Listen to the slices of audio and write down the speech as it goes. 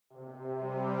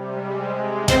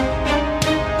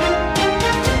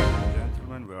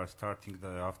are starting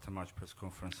the after-match press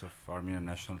conference of Armenian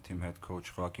national team head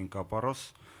coach Խոակին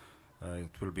Կապառոսը. It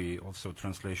will be also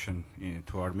translation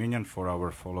into Armenian for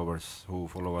our followers who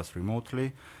follow us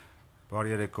remotely.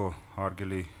 Բարի երեկո,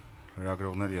 հարգելի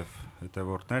լրագրողներ եւ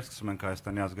հետևորդներ, սկսում ենք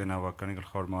Հայաստանի ազգային հավաքականի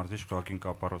գլխավոր մարզիչ Խոակին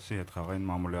Կապառոսի հետ խաղային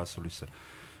մամուլի ասուլիսը.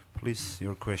 Please,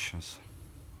 your questions.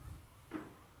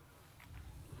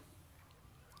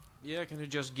 Yeah, can you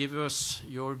just give us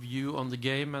your view on the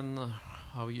game and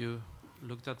how you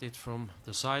looked at it from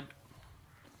the side?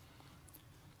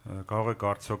 Կարող եք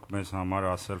արդյոք մեզ համար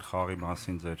ասել խաղի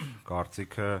մասին ձեր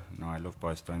կարծիքը նայելով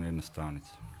պայստանների նստանից.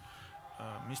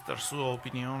 Mister, su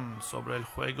opinión sobre el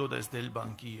juego desde el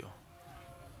banquillo.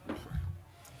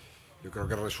 Yo creo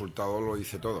que el resultado lo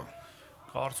dice todo.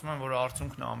 Կարծում եմ, որ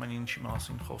արդյունքն ամեն ինչի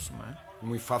մասին խոսում է.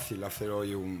 Muy fácil hacer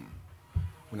hoy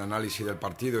un análisis del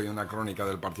partido y una crónica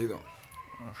del partido.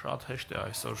 Շատ հեշտ է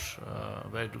այսօր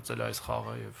վերլուծել այս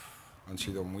խաղը եւ Han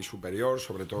sido muy superior,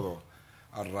 sobre todo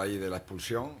a raíz de la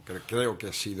expulsión, que creo que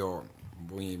ha sido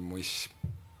muy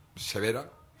severa.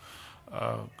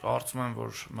 Կարծում եմ,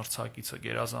 որ մրցակիցը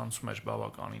գերազանցում էր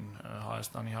բավականին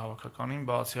Հայաստանի հավաքականին,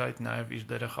 բացի այդ նաև իր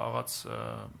դերը խաղաց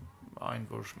այն,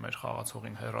 որ մեր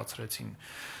խաղացողին հեռացրեցին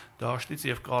դաշտից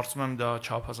եւ կարծում եմ դա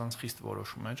չափազանց խիստ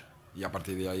որոշում էր. Y a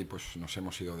partir de ahí pues nos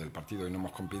hemos ido del partido y no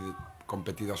hemos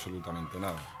competido absolutamente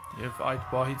nada. Եվ այդ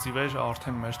պահից ի վեր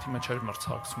արդեն մեր թիմը չէր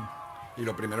մրցակցում. Y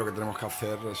lo primero que tenemos que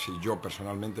hacer, si yo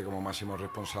personalmente como máximo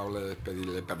responsable, es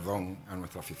pedirle perdón a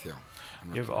nuestra afición.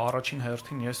 Եվ առաջին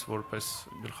հերթին ես որպես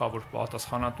գլխավոր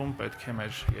պատասխանատուն պետք է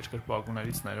մեր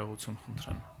երկրպագուներից ներողություն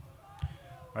խնդրեմ.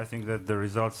 I think that the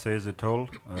result says it all.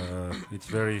 It's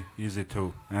very easy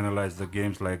to analyze the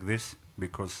games like this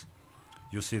because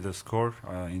you see the score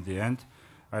in the end.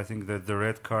 I think that the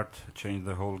red card changed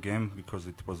the whole game because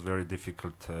it was very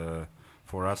difficult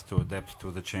for us to adapt to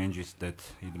the changes that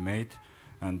it made.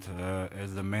 And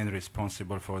as the main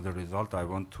responsible for the result, I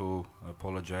want to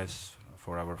apologize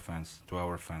for our fans, to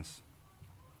our fans.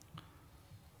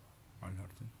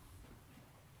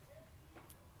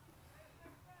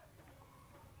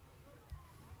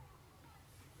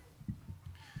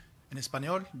 En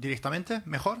español, directamente,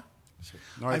 mejor?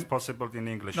 No, it's possible in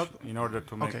English in order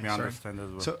to make me understand as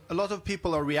well. So a lot of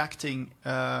people are reacting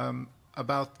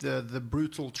about the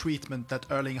brutal treatment that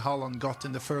Erling Haaland got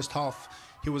in the first half.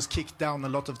 He was kicked down a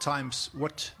lot of times.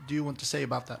 What do you want to say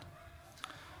about that?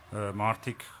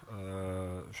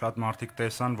 Շատ մարդիկ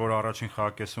տեսան, որ առաջին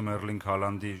խաղակեսում Erling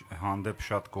Haaland-ի հանդեպ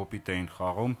շատ կոպիտ էին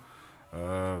խաղում,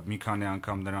 մի քանի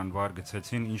անգամ նրան վար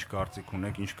գցեցին, ինչ կարծիք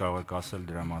ունեք, ինչ կարող եք ասել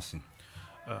դրա մասին?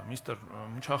 Mister,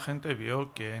 mucha gente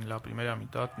vio que en la primera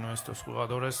mitad nuestros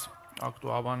jugadores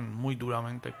actuaban muy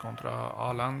duramente contra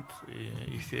Haaland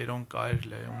y hicieron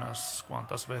caerle unas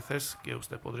cuantas veces. ¿Qué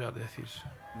usted podría decir?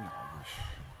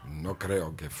 No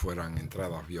creo que fueran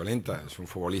entradas violentas. Es un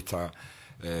futbolista,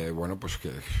 bueno, pues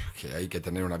que hay que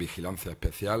tener una vigilancia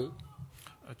especial.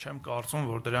 Չեմ կարծում,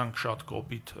 որ դրանք շատ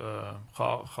կոպիտ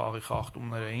խաղի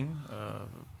խախտումներ էին,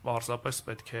 պարզապես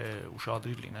պետք է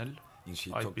ուշադրի լինել.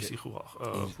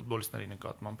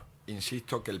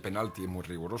 Insisto que el penalti es muy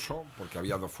riguroso porque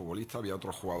había dos futbolistas, había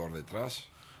otro jugador detrás.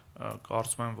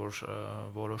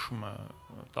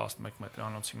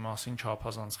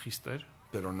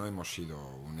 Pero no hemos sido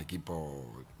un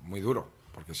equipo muy duro,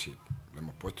 porque sí, lo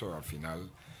hemos puesto al final,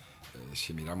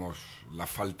 si miramos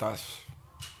las faltas,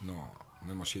 no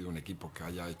hemos sido un equipo que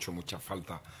haya hecho muchas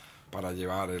faltas para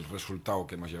llevar el resultado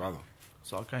que hemos llevado.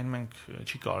 Սակայն մենք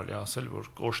չի կարելի ասել, որ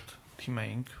կոշտ թիմ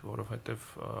էինք, որովհետև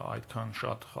այդքան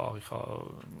շատ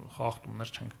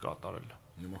խաղաղտումներ չենք կատարել.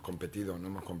 No hemos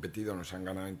competido, nos han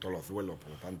ganado en todos los duelos,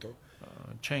 por lo tanto.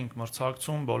 Չենք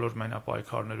մրցակցում, բոլոր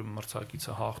մենապայքարներում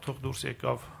մրցակիցը հաղթող դուրս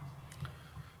եկավ.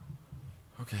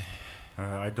 Okay.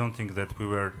 I don't think that we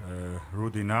were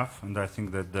rude enough, and I think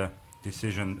that the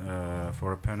decision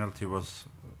for a penalty was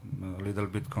a little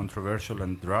bit controversial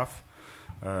and rough.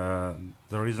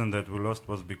 The reason that we lost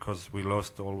was because we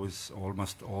lost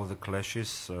almost all the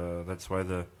clashes. That's why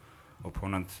the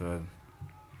opponent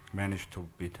managed to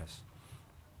beat us.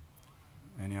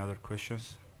 Any other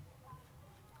questions?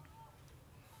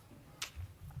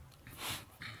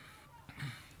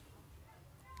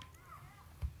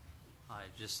 Hi,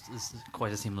 this is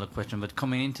quite a similar question, but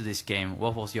coming into this game,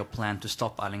 what was your plan to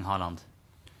stop Erling Haaland?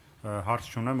 Հարց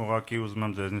չունեմ, ուղղակի ուզում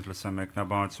եմ ձեզնից լսեմ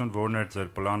մեկնաբանություն, որն էր ձեր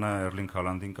պլանը Erling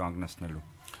Haaland-ին կանգնեցնելու։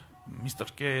 Mister,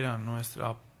 ¿qué era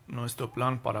nuestro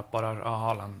plan para parar a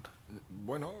Haaland?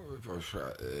 Bueno,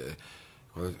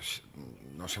 pues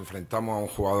nos enfrentamos a un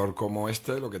jugador como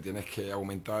este, lo que tienes que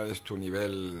aumentar es tu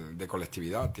nivel de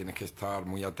colectividad, tienes que estar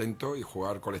muy atento y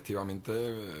jugar colectivamente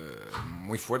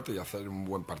muy fuerte y hacer un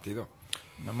buen partido.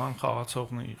 Նման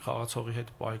խաղացողի հետ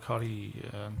պայքարի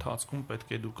ընթացքում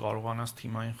պետք է դու կարողանաս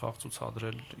թիմային խաղ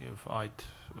ցուցադրել եւ այդ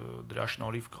դրա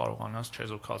շնորհիվ կարողանաս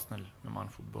չեզոքացնել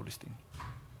նման ֆուտբոլիստին.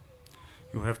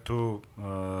 You have to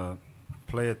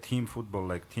play a team football,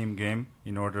 like team game,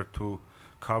 in order to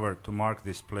mark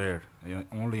this player.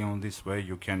 Only on this way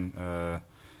you can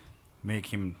make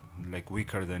him like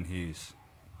weaker than he is.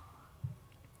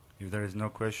 If there is no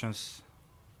questions,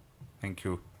 thank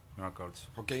you. Knockouts.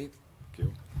 Okay. Thank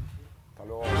you. Hasta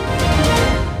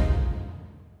luego.